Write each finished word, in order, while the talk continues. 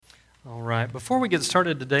All right. Before we get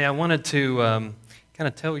started today, I wanted to kind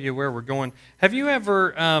of tell you where we're going. Have you ever,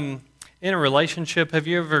 in a relationship, have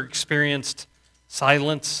you ever experienced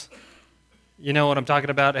silence? You know what I'm talking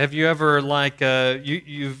about? Have you ever,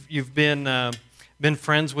 you've been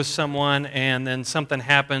friends with someone, and then something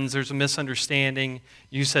happens, there's a misunderstanding,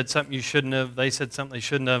 you said something you shouldn't have, they said something they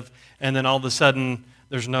shouldn't have, and then all of a sudden,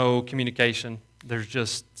 there's no communication, there's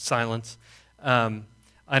just silence.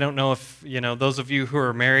 I don't know if, those of you who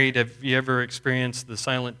are married, have you ever experienced the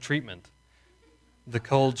silent treatment? The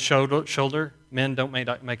cold shoulder? Men, don't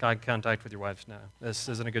make eye contact with your wives now. This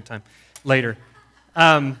isn't a good time. Later.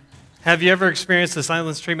 Have you ever experienced the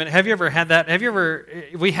silence treatment? Have you ever had that?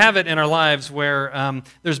 We have it in our lives where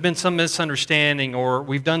there's been some misunderstanding or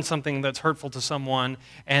we've done something that's hurtful to someone,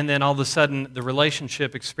 and then all of a sudden the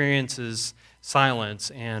relationship experiences silence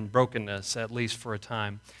and brokenness, at least for a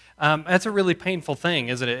time. That's a really painful thing,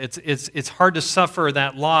 isn't it? It's hard to suffer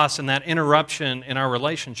that loss and that interruption in our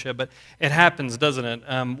relationship, but it happens, doesn't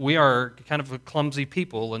it? We are kind of a clumsy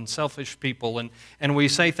people and selfish people, and we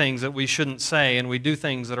say things that we shouldn't say, and we do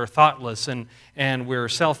things that are thoughtless, and we're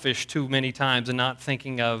selfish too many times and not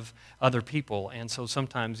thinking of other people. And so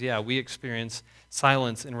sometimes, we experience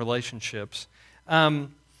silence in relationships.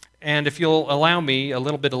 And if you'll allow me a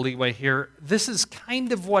little bit of leeway here, this is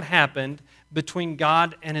kind of what happened between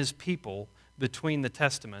God and his people between the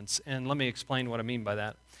Testaments. And let me explain what I mean by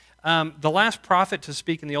that. The last prophet to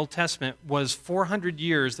speak in the Old Testament was 400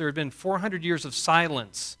 years. There had been 400 years of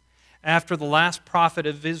silence after the last prophet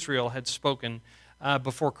of Israel had spoken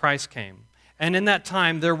before Christ came. And in that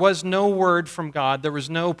time, there was no word from God. There was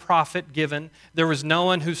no prophet given. There was no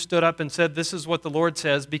one who stood up and said, "This is what the Lord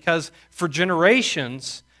says," because for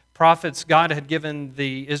generations, God had given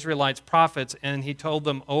the Israelites prophets, and he told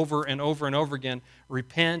them over and over and over again,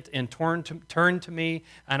 "Repent and turn to me,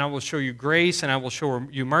 and I will show you grace, and I will show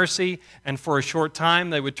you mercy." And for a short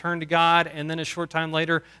time, they would turn to God, and then a short time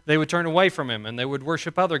later, they would turn away from him, and they would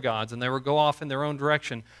worship other gods, and they would go off in their own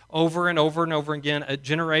direction. Over and over and over again,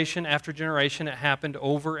 generation after generation, it happened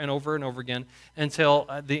over and over and over again until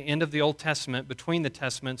the end of the Old Testament. Between the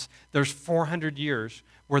Testaments, there's 400 years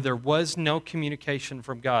where there was no communication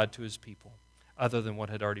from God to his people other than what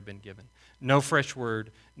had already been given. No fresh word,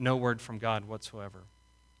 no word from God whatsoever.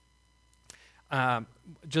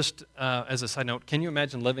 Just as a side note, can you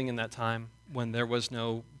imagine living in that time when there was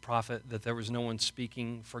no prophet, that there was no one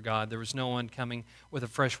speaking for God, there was no one coming with a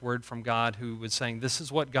fresh word from God who was saying, "This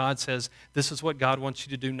is what God says, this is what God wants you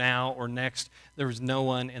to do now or next"? There was no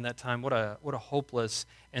one in that time. What a hopeless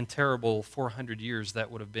and terrible 400 years that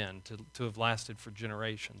would have been to have lasted for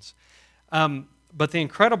generations. But the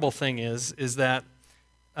incredible thing is that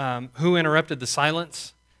who interrupted the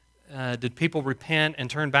silence? Did people repent and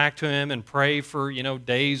turn back to him and pray for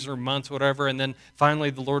days or months, whatever, and then finally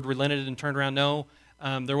the Lord relented and turned around? No,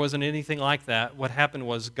 there wasn't anything like that. What happened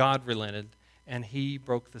was God relented, and he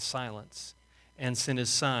broke the silence and sent his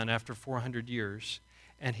son after 400 years.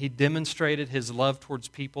 And he demonstrated his love towards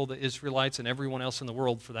people, the Israelites and everyone else in the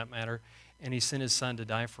world for that matter, and he sent his son to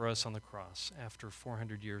die for us on the cross after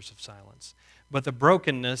 400 years of silence. But the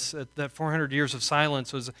brokenness, that 400 years of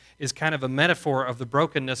silence is kind of a metaphor of the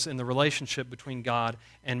brokenness in the relationship between God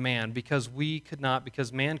and man, because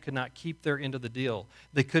man could not keep their end of the deal.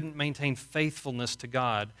 They couldn't maintain faithfulness to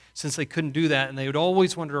God. Since they couldn't do that and they would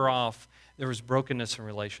always wander off, there was brokenness in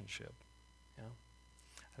relationship.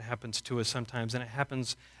 It happens to us sometimes, and it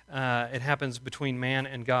happens between man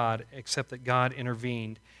and God, except that God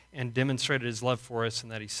intervened and demonstrated his love for us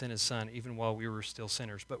and that he sent his son even while we were still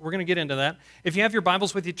sinners. But we're going to get into that. If you have your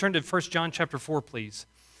Bibles with you, turn to 1 John chapter 4, please.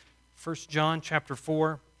 1 John chapter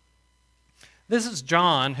 4. This is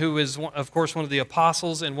John, who is, of course, one of the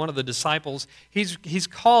apostles and one of the disciples. He's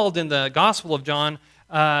called in the Gospel of John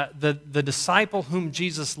the disciple whom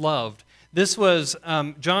Jesus loved. This was,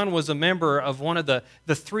 John was a member of one of the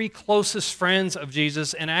three closest friends of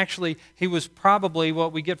Jesus, and actually he was probably,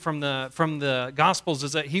 what we get from the Gospels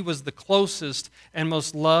is that he was the closest and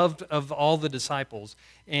most loved of all the disciples.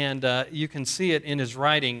 And you can see it in his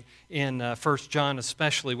writing in 1 John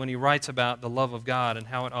especially, when he writes about the love of God and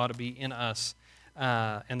how it ought to be in us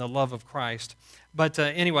and the love of Christ. But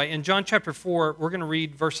anyway, in John chapter 4, we're going to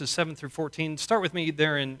read verses 7 through 14. Start with me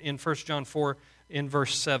there in 1 John 4 in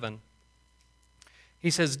verse 7. He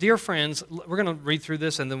says, "Dear friends," we're going to read through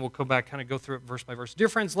this and then we'll go back, kind of go through it verse by verse. "Dear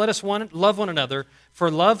friends, let us love one another, for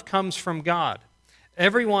love comes from God.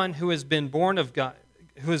 Everyone who has been born of God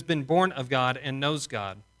and knows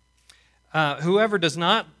God. Whoever does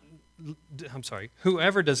not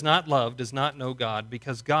love does not know God,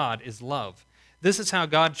 because God is love. This is how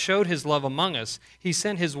God showed his love among us. He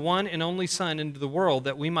sent his one and only Son into the world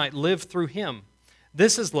that we might live through him.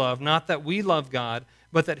 This is love, not that we love God,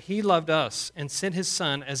 but that he loved us and sent his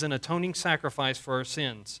Son as an atoning sacrifice for our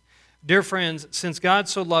sins. Dear friends, since God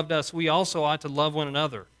so loved us, we also ought to love one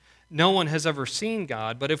another. No one has ever seen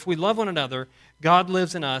God, but if we love one another, God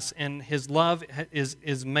lives in us, and his love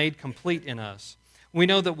is made complete in us. We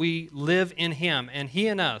know that we live in him, and he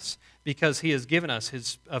in us, because he has given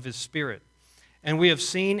us of his Spirit. And we have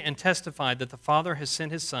seen and testified that the Father has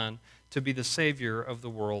sent his Son to be the Savior of the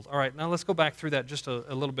world. All right, now let's go back through that just a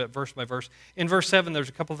little bit, verse by verse. In verse 7, there's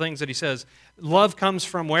a couple of things that he says. Love comes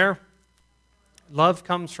from where? Love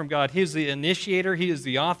comes from God. He is the initiator. He is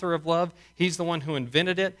the author of love. He's the one who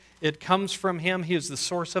invented it. It comes from him. He is the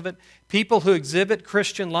source of it. People who exhibit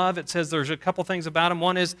Christian love, it says there's a couple things about them.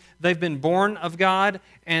 One is they've been born of God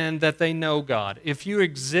and that they know God. If you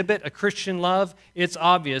exhibit a Christian love, it's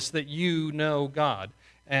obvious that you know God.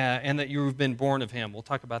 And that you've been born of him. We'll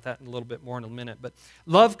talk about that in a little bit more in a minute. But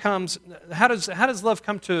love comes, how does love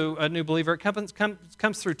come to a new believer? It comes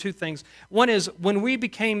through two things. One is when we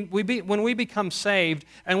become saved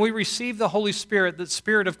and we receive the Holy Spirit, the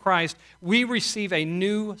Spirit of Christ, we receive a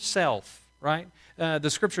new self, right? The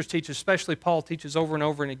Scriptures teach, especially Paul teaches over and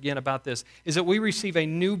over and again about this, is that we receive a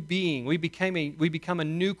new being. We become a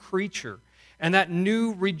new creature. And that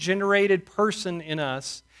new regenerated person in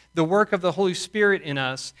us, the work of the Holy Spirit in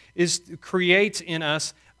us creates in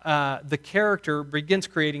us begins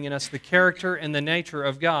creating in us the character and the nature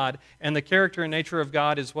of God. And the character and nature of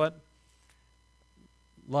God is what?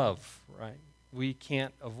 Love, right? We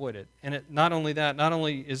can't avoid it. And not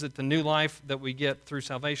only is it the new life that we get through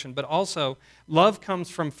salvation, but also love comes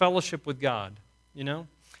from fellowship with God, you know?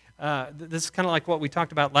 This is kind of like what we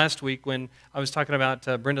talked about last week when I was talking about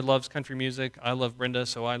Brenda loves country music. I love Brenda,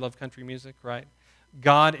 so I love country music, right?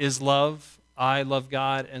 God is love, I love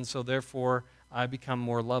God, and so therefore I become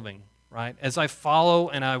more loving, right? As I follow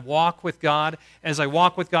and I walk with God,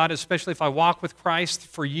 especially if I walk with Christ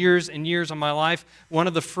for years and years of my life, one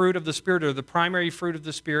of the fruit of the Spirit, or the primary fruit of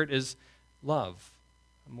the Spirit, is love,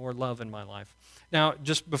 more love in my life. Now,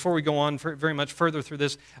 just before we go on very much further through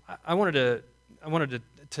this, I wanted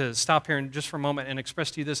to stop here and just for a moment and express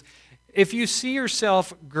to you this. If you see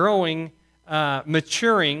yourself growing,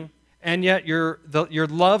 maturing, and yet your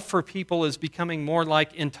love for people is becoming more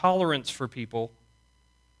like intolerance for people,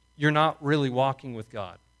 you're not really walking with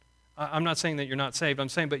God. I'm not saying that you're not saved. I'm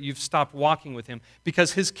saying but you've stopped walking with him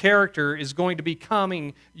because his character is going to be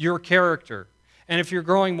becoming your character. And if you're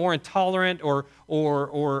growing more intolerant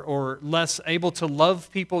or less able to love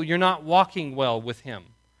people, you're not walking well with him.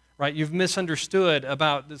 Right? You've misunderstood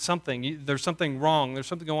about something. There's something wrong. There's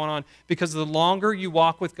something going on. Because the longer you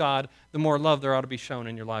walk with God, the more love there ought to be shown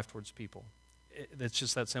in your life towards people. It's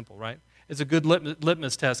just that simple, right? It's a good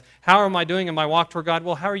litmus test. How am I doing in my walk toward God?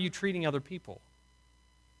 Well, how are you treating other people?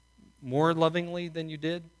 More lovingly than you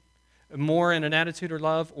did? More in an attitude of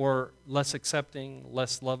love, or less accepting,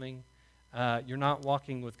 less loving? You're not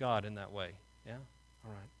walking with God in that way. Yeah?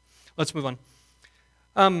 All right. Let's move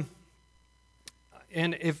on.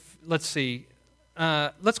 And let's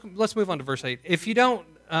move on to verse 8. If you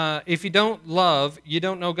don't love, you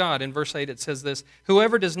don't know God. In verse 8 it says this: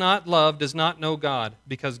 whoever does not love does not know God,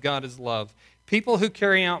 because God is love. People who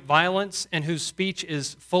carry out violence and whose speech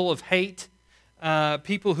is full of hate,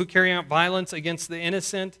 people who carry out violence against the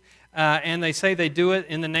innocent, and they say they do it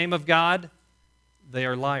in the name of God, they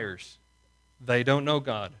are liars. They don't know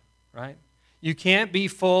God, right? You can't be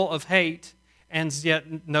full of hate and yet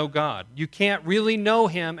know God. You can't really know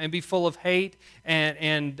him and be full of hate and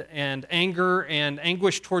anger and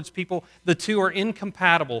anguish towards people. The two are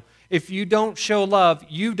incompatible. If you don't show love,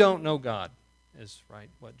 you don't know God, is right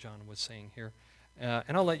what John was saying here.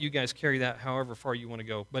 And I'll let you guys carry that however far you want to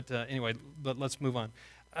go. But anyway, let's move on.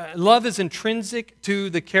 Love is intrinsic to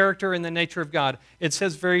the character and the nature of God. It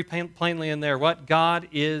says very plainly in there what? God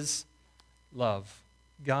is love.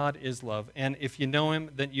 God is love. And if you know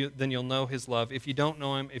him, then you'll know his love. If you don't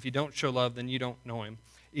know him, if you don't show love, then you don't know him,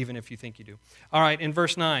 even if you think you do. All right, in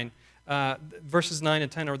verse 9, verses 9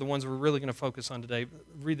 and 10 are the ones we're really going to focus on today.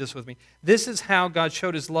 Read this with me. This is how God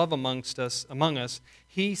showed his love among us.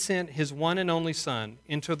 He sent his one and only Son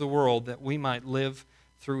into the world that we might live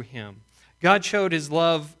through him. God showed his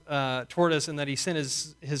love toward us in that he sent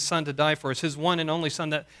his Son to die for us, his one and only Son.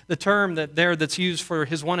 That the term that's used for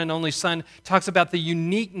his one and only Son talks about the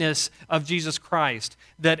uniqueness of Jesus Christ,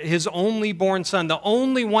 that his only born Son, the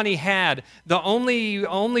only one he had, the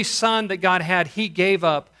only Son that God had, he gave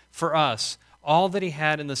up for us. All that he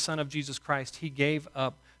had in the Son of Jesus Christ, he gave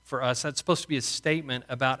up for us. That's supposed to be a statement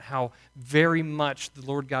about how very much the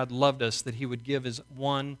Lord God loved us, that he would give his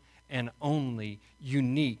one and only,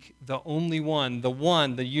 unique, the only one,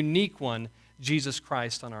 the unique one, Jesus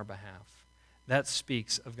Christ on our behalf. That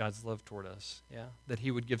speaks of God's love toward us, yeah? That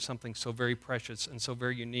he would give something so very precious and so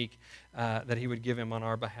very unique that he would give him on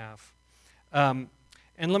our behalf. And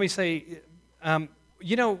let me say,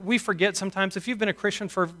 we forget sometimes. If you've been a Christian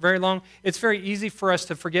for very long, it's very easy for us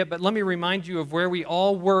to forget, but let me remind you of where we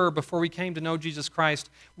all were before we came to know Jesus Christ.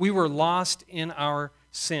 We were lost in our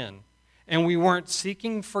sin, and we weren't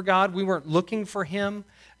seeking for God. We weren't looking for him.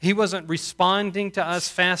 He wasn't responding to us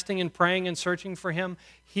fasting and praying and searching for him.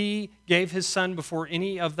 He gave his son before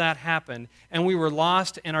any of that happened, and we were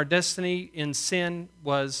lost, and our destiny in sin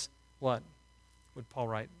was what? Would Paul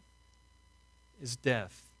write? Is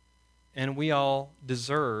death. And we all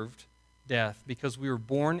deserved death because we were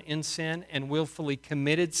born in sin and willfully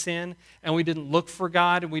committed sin, and we didn't look for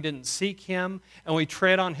God, and we didn't seek him, and we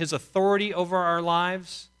tread on his authority over our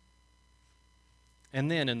lives. And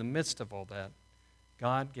then in the midst of all that,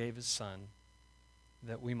 God gave his son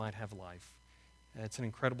that we might have life. It's an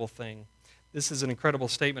incredible thing. This is an incredible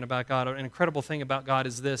statement about God. An incredible thing about God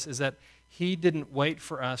is this, is that he didn't wait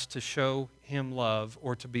for us to show him love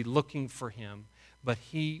or to be looking for him, but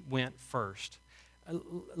he went first.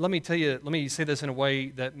 Let me say this in a way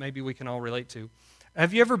that maybe we can all relate to.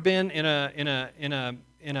 Have you ever been in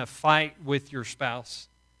a fight with your spouse?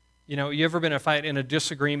 You ever been in a fight, in a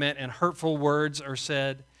disagreement, and hurtful words are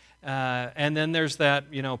said? And then there's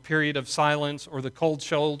that, period of silence or the cold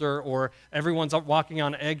shoulder, or everyone's up walking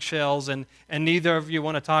on eggshells, and neither of you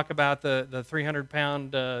want to talk about the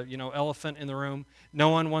 300-pound elephant in the room. No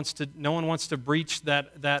one wants to breach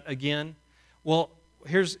that again. Well,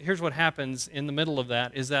 here's what happens in the middle of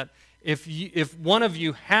that, is that if one of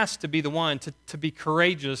you has to be the one to be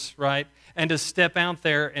courageous, right, and to step out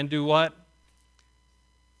there and do what?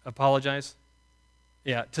 Apologize?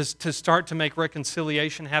 Yeah, to start to make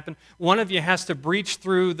reconciliation happen. One of you has to breach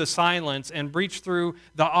through the silence and breach through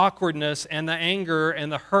the awkwardness and the anger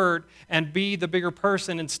and the hurt and be the bigger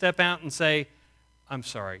person and step out and say, I'm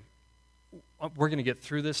sorry. We're going to get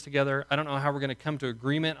through this together. I don't know how we're going to come to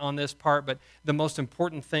agreement on this part, but the most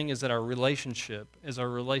important thing is that our relationship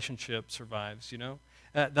survives,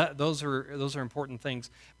 those are important things.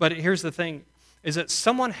 But here's the thing, is that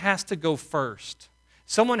someone has to go first.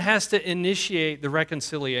 Someone has to initiate the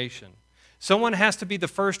reconciliation. Someone has to be the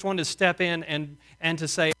first one to step in and to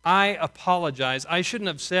say, I apologize. I shouldn't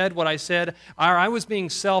have said what I said, or I was being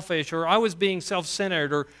selfish, or I was being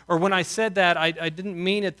self-centered, or when I said that, I didn't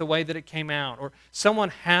mean it the way that it came out. Or someone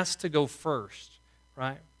has to go first,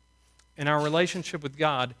 right? In our relationship with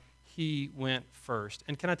God, he went first.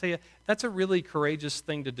 And can I tell you, that's a really courageous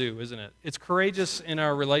thing to do, isn't it? It's courageous in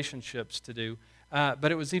our relationships to do.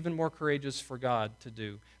 But it was even more courageous for God to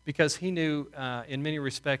do, because he knew in many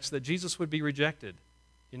respects that Jesus would be rejected,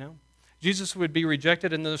 Jesus would be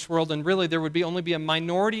rejected in this world, and really there would only be a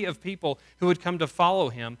minority of people who would come to follow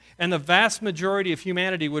him, and the vast majority of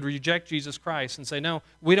humanity would reject Jesus Christ and say, no,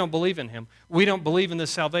 we don't believe in him. We don't believe in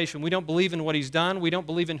this salvation. We don't believe in what he's done. We don't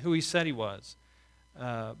believe in who he said he was.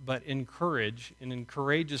 But in courage and in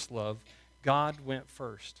courageous love, God went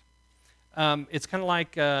first. It's kind of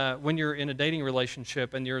like when you're in a dating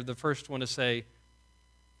relationship and you're the first one to say,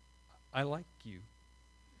 I like you,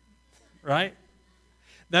 right?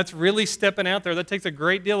 That's really stepping out there. That takes a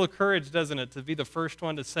great deal of courage, doesn't it, to be the first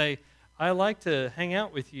one to say, I like to hang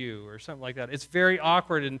out with you, or something like that. It's very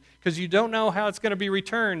awkward, because you don't know how it's going to be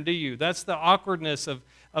returned, do you? That's the awkwardness of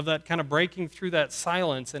that kind of breaking through that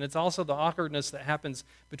silence, and it's also the awkwardness that happens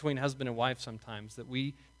between husband and wife sometimes, that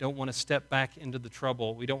we don't want to step back into the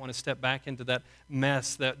trouble. We don't want to step back into that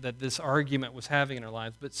mess that this argument was having in our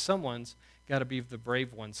lives, but someone's got to be the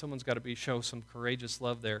brave one. Someone's got to show some courageous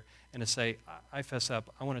love there and to say, I fess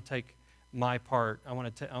up. I want to take my part. I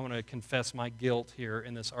want to confess my guilt here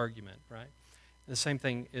in this argument, right? The same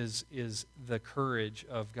thing is the courage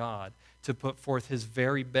of God to put forth his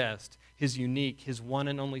very best, his unique, his one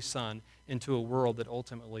and only Son into a world that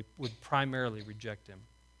ultimately would primarily reject him.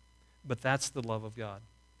 But that's the love of God.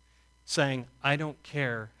 Saying, I don't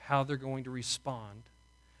care how they're going to respond.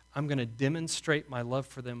 I'm going to demonstrate my love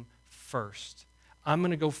for them first. I'm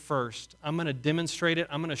going to go first. I'm going to demonstrate it.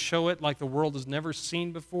 I'm going to show it like the world has never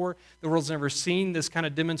seen before. The world's never seen this kind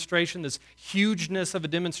of demonstration, this hugeness of a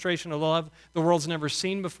demonstration of love the world's never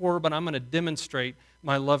seen before, but I'm going to demonstrate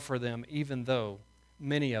my love for them, even though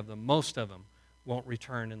many of them, most of them, won't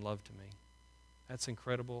return in love to me. That's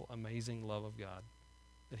incredible, amazing love of God,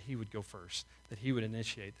 that he would go first, that he would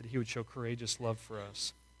initiate, that he would show courageous love for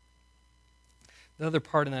us. The other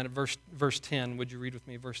part in that, verse 10, would you read with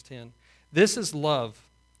me, verse 10? This is love,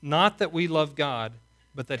 not that we love God,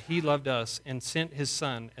 but that he loved us and sent his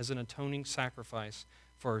Son as an atoning sacrifice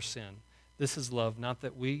for our sin. This is love, not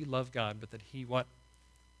that we love God, but that he what?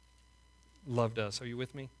 Loved us. Are you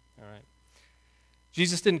with me? All right.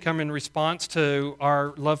 Jesus didn't come in response to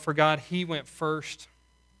our love for God. He went first.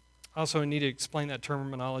 Also, I need to explain that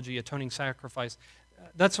terminology, atoning sacrifice.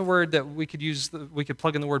 That's a word that we could use, we could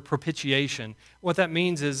plug in the word propitiation. What that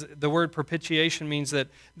means is, the word propitiation means that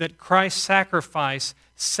Christ's sacrifice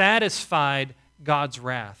satisfied God's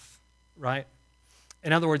wrath, right?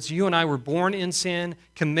 In other words, you and I were born in sin,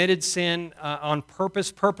 committed sin on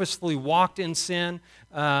purpose, purposefully walked in sin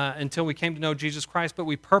until we came to know Jesus Christ, but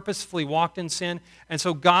we purposefully walked in sin. And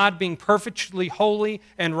so God, being perfectly holy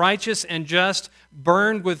and righteous and just,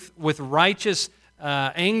 burned with righteous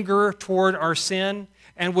anger toward our sin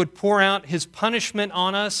and would pour out his punishment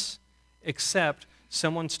on us, except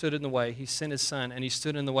someone stood in the way. He sent his Son, and he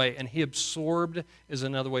stood in the way, and he absorbed, is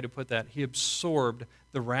another way to put that, he absorbed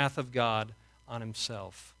the wrath of God on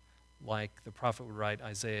himself, like the prophet would write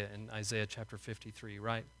Isaiah in Isaiah chapter 53,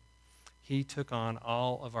 right? He took on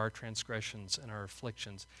all of our transgressions and our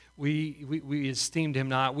afflictions. We esteemed him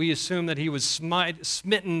not. We assumed that he was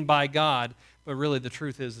smitten by God, but really the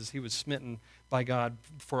truth is he was smitten by God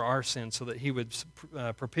for our sins, so that he would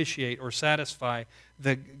propitiate or satisfy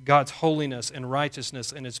God's holiness and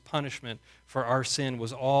righteousness, and his punishment for our sin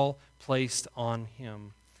was all placed on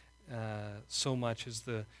him. So much is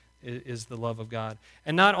the love of God.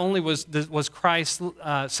 And not only was Christ's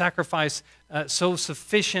sacrifice so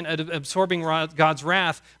sufficient at absorbing God's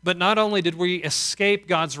wrath, but not only did we escape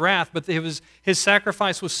God's wrath, but his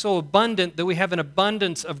sacrifice was so abundant that we have an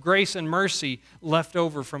abundance of grace and mercy left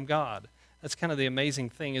over from God. That's kind of the amazing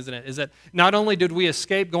thing, isn't it? Is that not only did we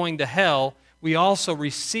escape going to hell, we also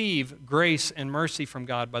receive grace and mercy from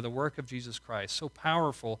God by the work of Jesus Christ. So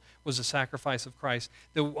powerful was the sacrifice of Christ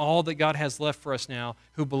that all that God has left for us now,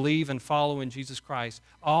 who believe and follow in Jesus Christ,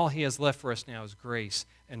 all he has left for us now is grace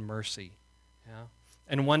and mercy. Yeah?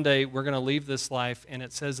 And one day we're going to leave this life, and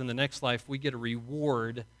it says in the next life we get a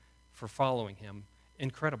reward for following him.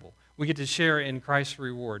 Incredible. We get to share in Christ's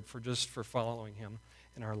reward for following him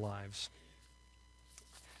in our lives.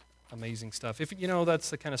 Amazing stuff. That's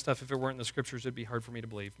the kind of stuff, if it weren't in the scriptures, it'd be hard for me to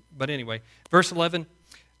believe. But anyway, verse 11,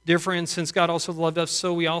 dear friends, since God also loved us,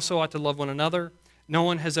 so we also ought to love one another. No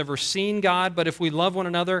one has ever seen God, but if we love one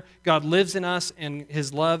another, God lives in us, and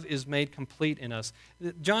his love is made complete in us.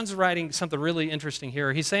 John's writing something really interesting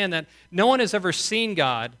here. He's saying that no one has ever seen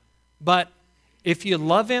God, but if you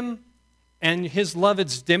love him and his love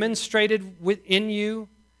is demonstrated within you,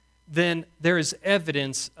 then there is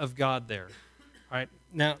evidence of God there. All right?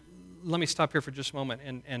 Now, let me stop here for just a moment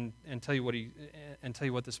and tell you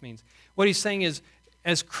what this means. What he's saying is,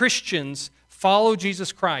 as Christians follow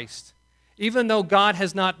Jesus Christ, even though God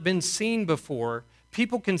has not been seen before,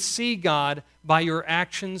 people can see God by your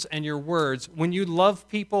actions and your words. When you love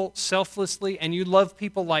people selflessly and you love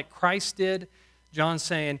people like Christ did, John's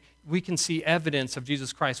saying we can see evidence of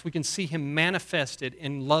Jesus Christ. We can see him manifested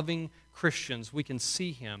in loving Christians. We can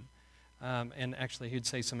see him. And actually, he'd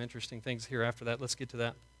say some interesting things here after that. Let's get to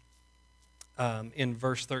that. In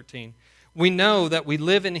verse 13. We know that we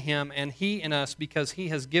live in him and he in us because he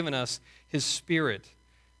has given us his Spirit.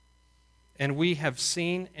 And we have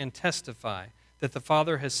seen and testify that the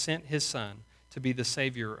Father has sent his Son to be the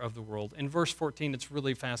Savior of the world. In verse 14, it's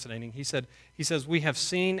really fascinating. He says, we have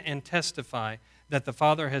seen and testify that the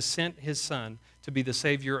Father has sent his Son to be the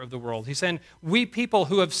Savior of the world. He's saying, we people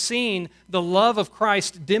who have seen the love of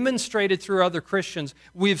Christ demonstrated through other Christians,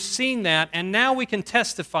 we've seen that, and now we can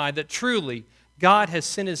testify that truly God has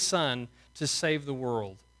sent his Son to save the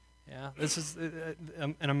world. Yeah, this is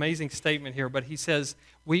an amazing statement here, but he says,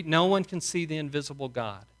 no one can see the invisible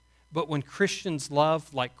God. But when Christians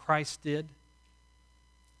love like Christ did,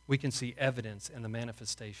 we can see evidence in the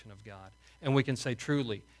manifestation of God. And we can say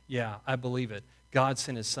truly, yeah, I believe it. God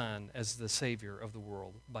sent his Son as the Savior of the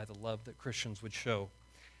world by the love that Christians would show,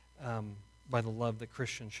 by the love that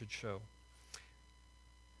Christians should show.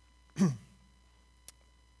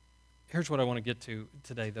 Here's what I want to get to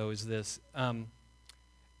today, though, is this.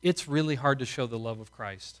 It's really hard to show the love of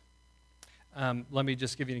Christ. Let me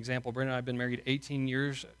just give you an example. Brenda and I have been married 18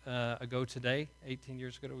 years ago today. 18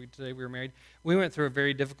 years ago today we were married. We went through a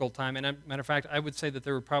very difficult time. And as a matter of fact, I would say that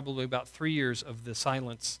there were probably about 3 years of the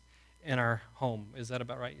silence in our home. Is that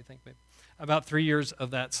about right, you think, babe? About 3 years of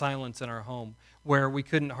that silence in our home where we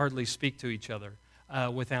couldn't hardly speak to each other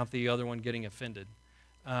without the other one getting offended.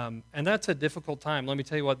 And that's a difficult time. Let me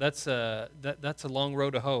tell you what, that's a long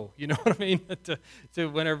road to hoe. You know what I mean? to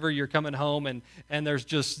whenever you're coming home and there's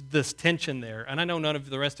just this tension there. And I know none of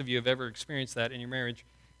the rest of you have ever experienced that in your marriage,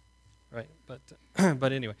 right?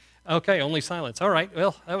 But anyway. Okay, only silence. All right,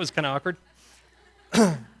 well, that was kind of awkward.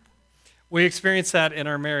 We experience that in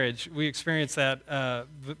our marriage. We experience that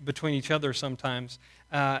between each other sometimes.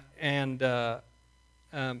 But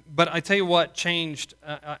I tell you what changed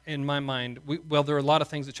in my mind. There are a lot of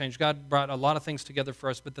things that changed. God brought a lot of things together for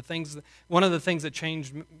us. But one of the things that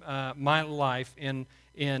changed my life in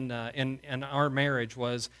our marriage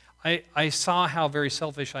was I saw how very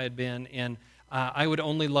selfish I had been, and I would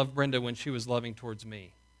only love Brenda when she was loving towards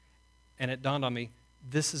me. And it dawned on me,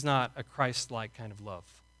 this is not a Christ-like kind of love,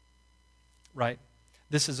 right?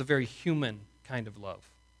 This is a very human kind of love,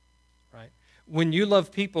 right? When you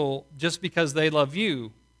love people just because they love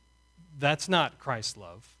you, that's not Christ's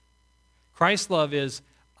love. Christ's love is,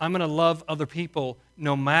 I'm going to love other people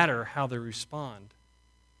no matter how they respond.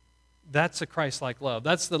 That's a Christ-like love.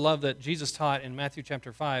 That's the love that Jesus taught in Matthew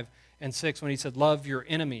chapter 5 and 6 when he said, love your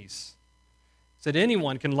enemies. He said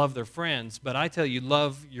anyone can love their friends, but I tell you,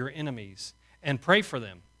 love your enemies and pray for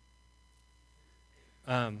them.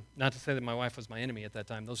 Not to say that my wife was my enemy at that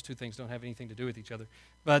time. Those two things don't have anything to do with each other.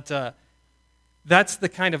 But that's the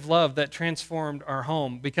kind of love that transformed our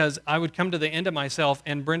home, because I would come to the end of myself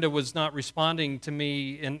and Brenda was not responding to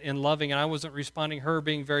me in loving, and I wasn't responding her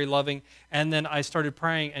being very loving. And then I started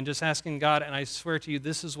praying and just asking God, and I swear to you,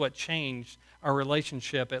 this is what changed our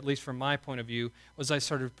relationship, at least from my point of view, was I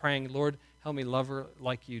started praying, Lord, help me love her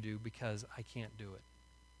like you do, because I can't do it.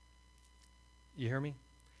 You hear me?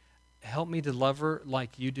 Help me to love her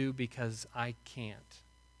like you do, because I can't.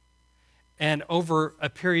 And over a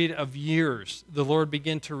period of years, the Lord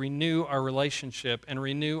began to renew our relationship and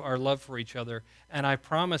renew our love for each other. And I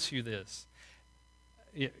promise you this.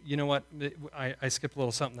 You know what? I skipped a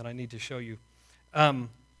little something that I need to show you.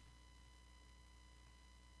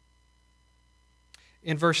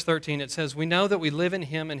 In verse 13, it says, we know that we live in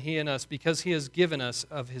him and he in us because he has given us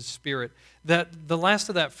of his Spirit. That the last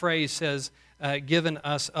of that phrase says, given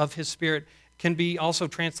us of his Spirit, can be also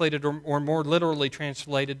translated or more literally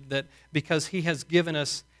translated that because he has given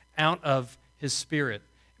us out of his Spirit.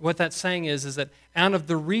 What that's saying is that out of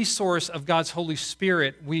the resource of God's Holy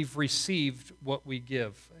Spirit, we've received what we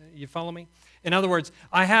give. You follow me? In other words,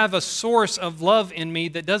 I have a source of love in me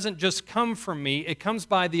that doesn't just come from me. It comes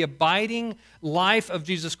by the abiding life of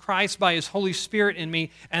Jesus Christ, by his Holy Spirit in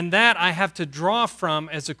me, and that I have to draw from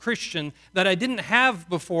as a Christian that I didn't have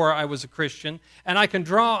before I was a Christian, and I can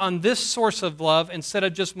draw on this source of love instead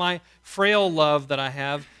of just my frail love that I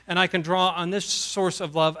have, and I can draw on this source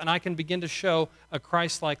of love, and I can begin to show a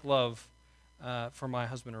Christ-like love for my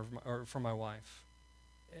husband or for my wife.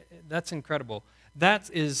 That's incredible. That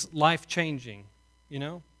is life-changing, you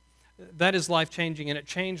know? That is life-changing, and it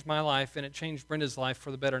changed my life, and it changed Brenda's life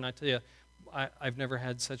for the better. And I tell you, I've never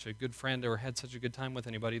had such a good friend or had such a good time with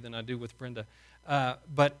anybody than I do with Brenda.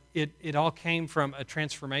 But it all came from a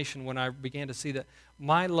transformation when I began to see that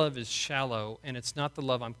my love is shallow, and it's not the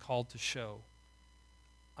love I'm called to show.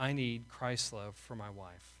 I need Christ's love for my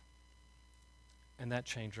wife. And that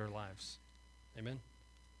changed our lives. Amen?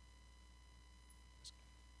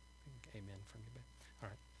 Amen from you, babe. All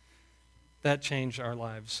right. That changed our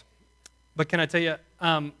lives. But can I tell you,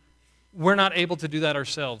 we're not able to do that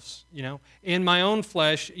ourselves, you know. In my own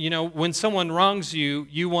flesh, you know, when someone wrongs you,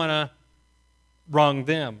 you want to wrong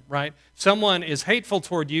them, right? Someone is hateful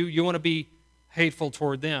toward you, you want to be hateful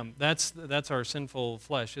toward them. That's our sinful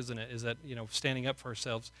flesh, isn't it? Is that, you know, standing up for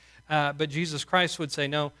ourselves. But Jesus Christ would say,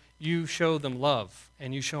 no, you show them love,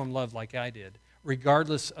 and you show them love like I did,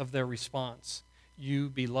 regardless of their response. You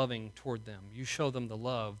be loving toward them. You show them the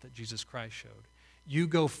love that Jesus Christ showed. You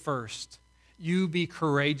go first. You be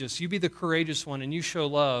courageous. You be the courageous one, and you show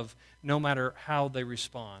love no matter how they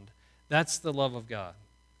respond. That's the love of God.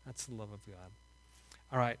 That's the love of God.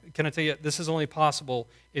 All right, can I tell you, this is only possible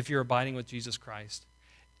if you're abiding with Jesus Christ.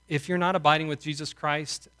 If you're not abiding with Jesus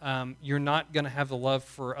Christ, you're not going to have the love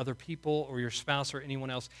for other people or your spouse or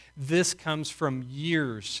anyone else. This comes from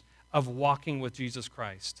years of walking with Jesus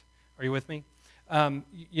Christ. Are you with me?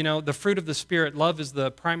 You know, the fruit of the Spirit, love is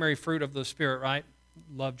the primary fruit of the Spirit, right?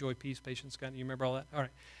 Love, joy, peace, patience, God. You remember all that? All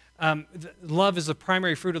right. Love is the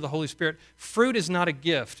primary fruit of the Holy Spirit. Fruit is not a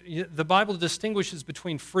gift. The Bible distinguishes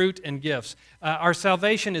between fruit and gifts. Our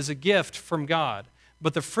salvation is a gift from God,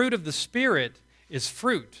 but the fruit of the Spirit is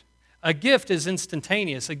fruit. A gift is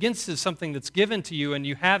instantaneous. A gift is something that's given to you and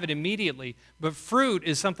you have it immediately, but fruit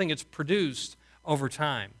is something that's produced over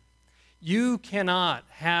time. You cannot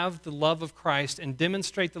have the love of Christ and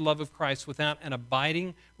demonstrate the love of Christ without an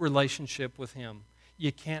abiding relationship with Him.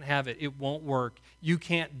 You can't have it. It won't work. You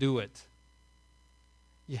can't do it.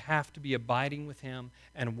 You have to be abiding with Him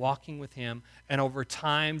and walking with Him. And over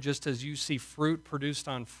time, just as you see fruit produced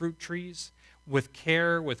on fruit trees, with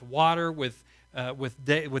care, with water, with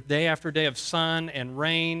day after day of sun and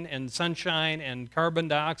rain and sunshine and carbon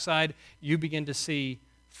dioxide, you begin to see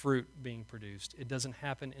fruit being produced. It doesn't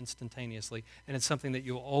happen instantaneously, and it's something that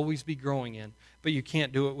you'll always be growing in, but you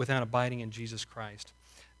can't do it without abiding in Jesus Christ.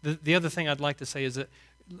 The other thing I'd like to say is that,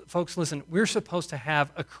 folks, listen, we're supposed to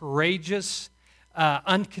have a courageous,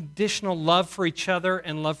 unconditional love for each other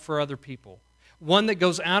and love for other people. One that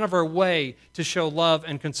goes out of our way to show love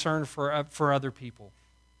and concern for other people.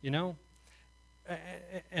 You know?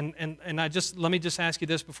 And let me just ask you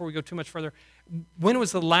this before we go too much further. When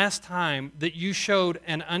was the last time that you showed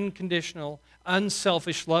an unconditional,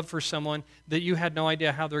 unselfish love for someone that you had no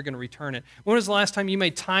idea how they're going to return it? When was the last time you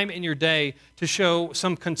made time in your day to show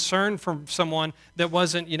some concern for someone that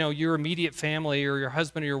wasn't, your immediate family or your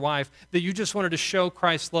husband or your wife, that you just wanted to show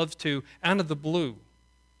Christ's love to out of the blue?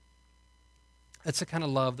 That's the kind of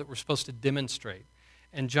love that we're supposed to demonstrate.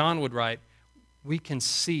 And John would write, we can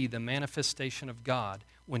see the manifestation of God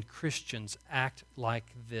when Christians act like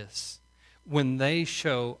this. When they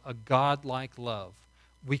show a God-like love,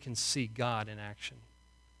 we can see God in action.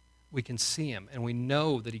 We can see Him, and we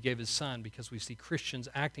know that He gave His Son because we see Christians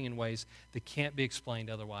acting in ways that can't be explained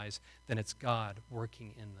otherwise than it's God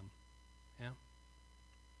working in them.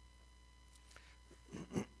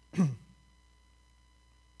 Yeah?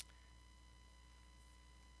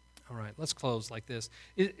 All right, let's close like this.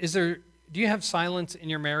 Do you have silence in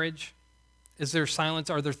your marriage? Is there silence?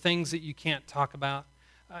 Are there things that you can't talk about?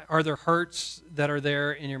 Are there hurts that are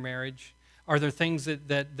there in your marriage? Are there things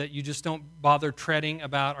that you just don't bother treading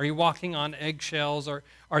about? Are you walking on eggshells? Or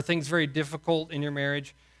are things very difficult in your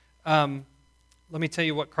marriage? Let me tell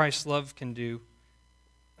you what Christ's love can do.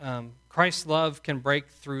 Christ's love can break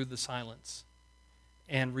through the silence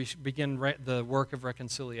and begin the work of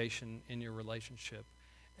reconciliation in your relationship.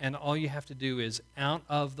 And all you have to do is, out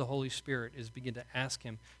of the Holy Spirit, is begin to ask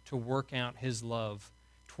Him to work out His love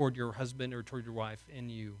toward your husband or toward your wife in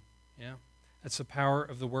you. Yeah? That's the power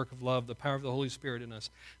of the work of love, the power of the Holy Spirit in us.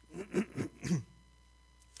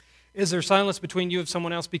 Is there silence between you and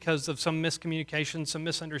someone else because of some miscommunication, some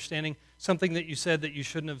misunderstanding, something that you said that you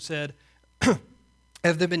shouldn't have said?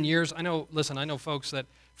 Have there been years? I know folks that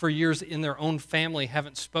for years in their own family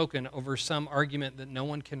haven't spoken over some argument that no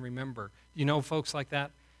one can remember. You know folks like that?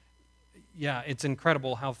 Yeah, it's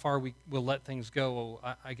incredible how far we will let things go.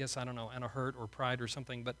 I guess, I don't know, out of hurt or pride or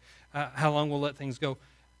something, but how long we'll let things go.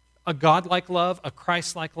 A God-like love, a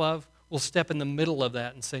Christ-like love, will step in the middle of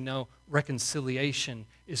that and say, no, reconciliation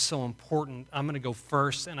is so important. I'm going to go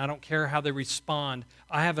first, and I don't care how they respond.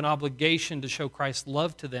 I have an obligation to show Christ's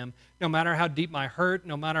love to them, no matter how deep my hurt,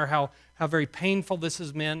 no matter how very painful this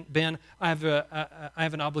has been. I have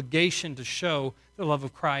an obligation to show the love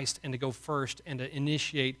of Christ and to go first and to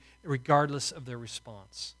initiate regardless of their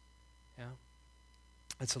response. Yeah?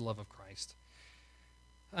 That's the love of Christ.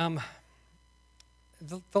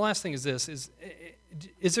 The last thing is this: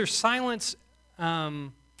 is there silence?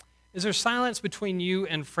 Is there silence between you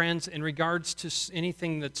and friends in regards to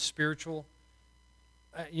anything that's spiritual?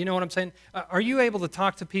 You know what I'm saying? Are you able to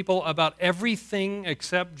talk to people about everything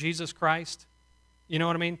except Jesus Christ? You know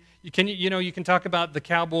what I mean? You can talk about the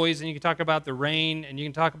Cowboys, and you can talk about the rain, and you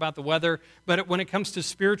can talk about the weather, but when it comes to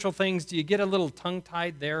spiritual things, do you get a little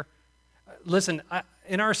tongue-tied there? Listen,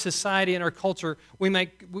 in our society, in our culture,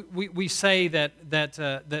 we say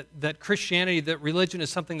that Christianity, that religion is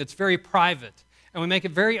something that's very private, and we make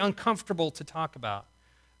it very uncomfortable to talk about.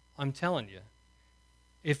 I'm telling you,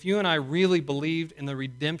 if you and I really believed in the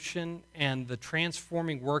redemption and the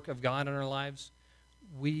transforming work of God in our lives,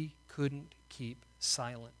 we couldn't keep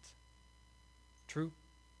silent. True?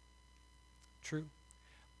 True.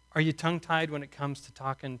 Are you tongue-tied when it comes to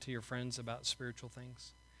talking to your friends about spiritual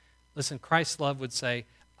things? Listen, Christ's love would say,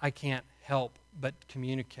 I can't help but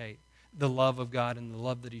communicate the love of God and the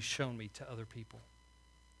love that He's shown me to other people.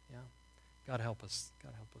 Yeah? God help us.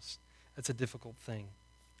 God help us. That's a difficult thing.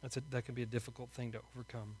 That can be a difficult thing to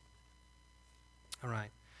overcome. All right.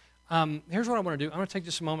 Here's what I want to do. I'm going to take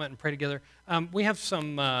just a moment and pray together. We have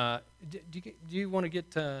some, do you want to get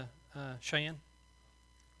Cheyenne?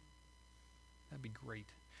 That'd be great.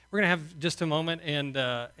 We're going to have just a moment and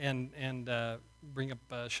bring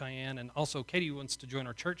up Cheyenne. And also, Katie wants to join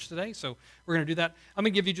our church today, so we're going to do that. I'm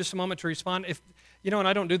going to give you just a moment to respond. And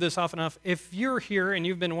I don't do this often enough. If you're here and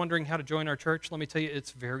you've been wondering how to join our church, let me tell you,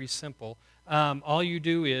 it's very simple. All you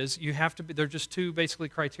do is you have to be, there are just two basically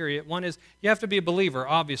criteria. One is you have to be a believer,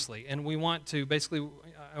 obviously, and we want to basically,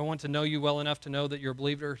 I want to know you well enough to know that you're a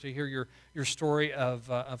believer, to hear your story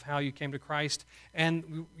of how you came to Christ,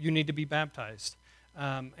 and you need to be baptized.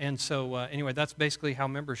 Anyway, that's basically how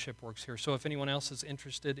membership works here. So if anyone else is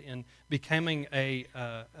interested in becoming a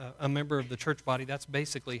member of the church body, that's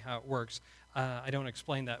basically how it works. I don't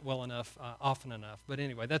explain that well enough, often enough. But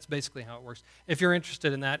anyway, that's basically how it works. If you're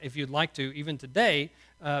interested in that, if you'd like to, even today,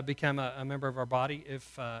 become a member of our body,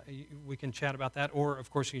 if we can chat about that. Or, of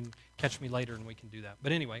course, you can catch me later and we can do that.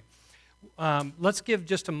 But anyway, let's give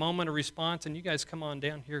just a moment of response. And you guys come on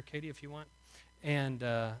down here, Katie, if you want.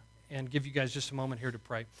 And give you guys just a moment here to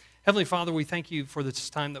pray. Heavenly Father, we thank you for this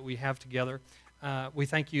time that we have together. We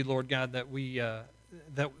thank you, Lord God, that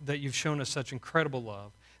that you've shown us such incredible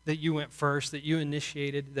love, that you went first, that you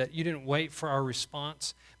initiated, that you didn't wait for our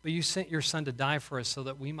response, but you sent your Son to die for us so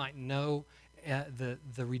that we might know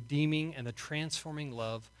the redeeming and the transforming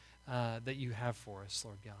love that you have for us,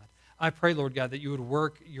 Lord God. I pray, Lord God, that you would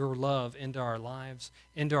work your love into our lives,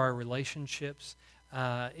 into our relationships,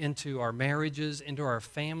 into our marriages, into our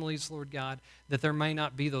families, Lord God, that there may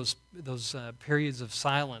not be those periods of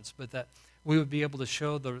silence, but that we would be able to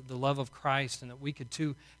show the love of Christ, and that we could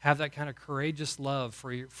too have that kind of courageous love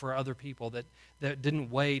for other people that didn't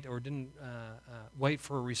wait or didn't wait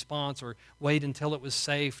for a response or wait until it was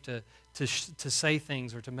safe to say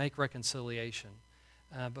things or to make reconciliation.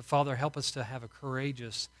 But Father, help us to have a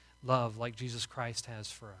courageous love like Jesus Christ has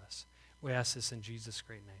for us. We ask this in Jesus'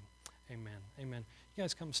 great name. Amen. Amen. You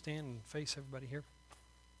guys come stand and face everybody here.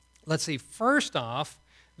 Let's see. First off,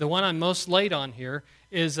 the one I'm most late on here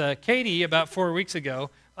is Katie, about 4 weeks ago,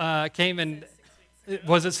 came and...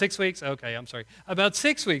 Was it 6 weeks? Okay, I'm sorry. About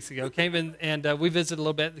 6 weeks ago, came in and we visited a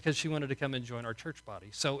little bit because she wanted to come and join our church body.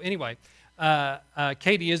 So anyway,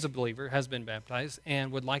 Katie is a believer, has been baptized,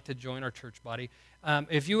 and would like to join our church body.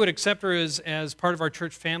 If you would accept her as part of our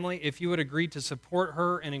church family, if you would agree to support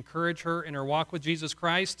her and encourage her in her walk with Jesus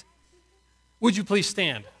Christ, would you please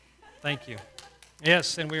stand? Thank you.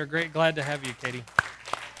 Yes, and we are glad to have you, Katie.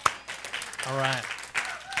 All right.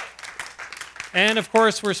 And, of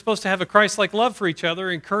course, we're supposed to have a Christ-like love for each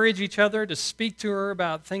other, encourage each other, to speak to her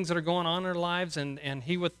about things that are going on in our lives, and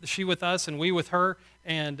she with us and we with her,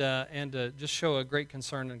 and just show a great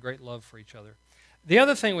concern and great love for each other. The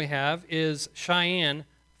other thing we have is Cheyenne,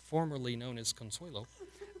 formerly known as Consuelo.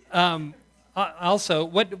 Also,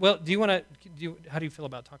 how do you feel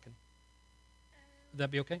about talking? Would that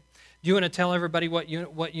be okay? Do you want to tell everybody what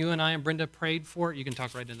you and I and Brenda prayed for? You can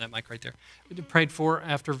talk right in that mic right there. We prayed for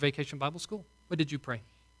after Vacation Bible School. What did you pray?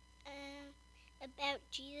 About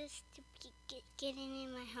Jesus to getting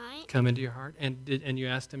in my heart. Come into your heart, and you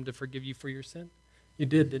asked him to forgive you for your sin? You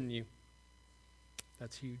did, didn't you?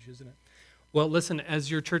 That's huge, isn't it? Well, listen, as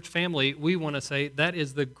your church family, we want to say that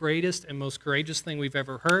is the greatest and most courageous thing we've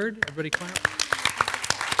ever heard. Everybody clap.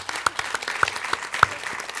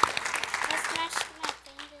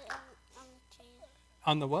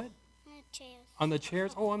 On the what? On the chairs. On the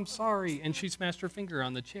chairs? Oh, I'm sorry. And she smashed her finger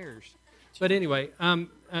on the chairs. But anyway,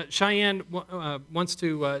 Cheyenne wants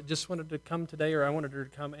to, just wanted to come today, or I wanted her to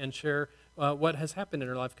come and share what has happened in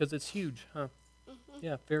her life, because it's huge, huh? Mm-hmm.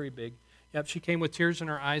 Yeah, very big. Yep, she came with tears in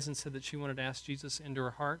her eyes and said that she wanted to ask Jesus into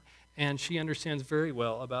her heart, and she understands very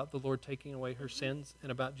well about the Lord taking away her sins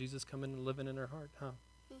and about Jesus coming and living in her heart, huh?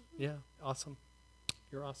 Mm-hmm. Yeah, awesome.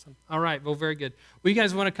 You're awesome. All right, well, very good. Well, you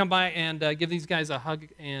guys want to come by and give these guys a hug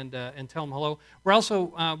and tell them hello. We're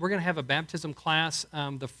also we're going to have a baptism class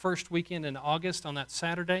the first weekend in August on that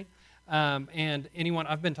Saturday. And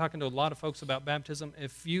I've been talking to a lot of folks about baptism.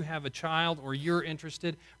 If you have a child or you're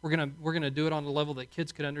interested, we're gonna do it on a level that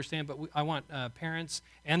kids could understand. But I want parents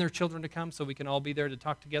and their children to come so we can all be there to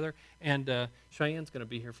talk together. And Cheyenne's going to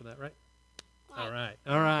be here for that, right? All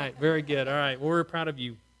right, very good. All right, well, we're proud of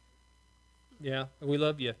you. Yeah, we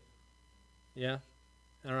love you. Yeah?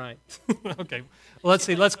 All right. Okay. Well, let's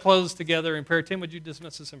see. Let's close together in prayer. Tim, would you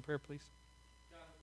dismiss us in prayer, please?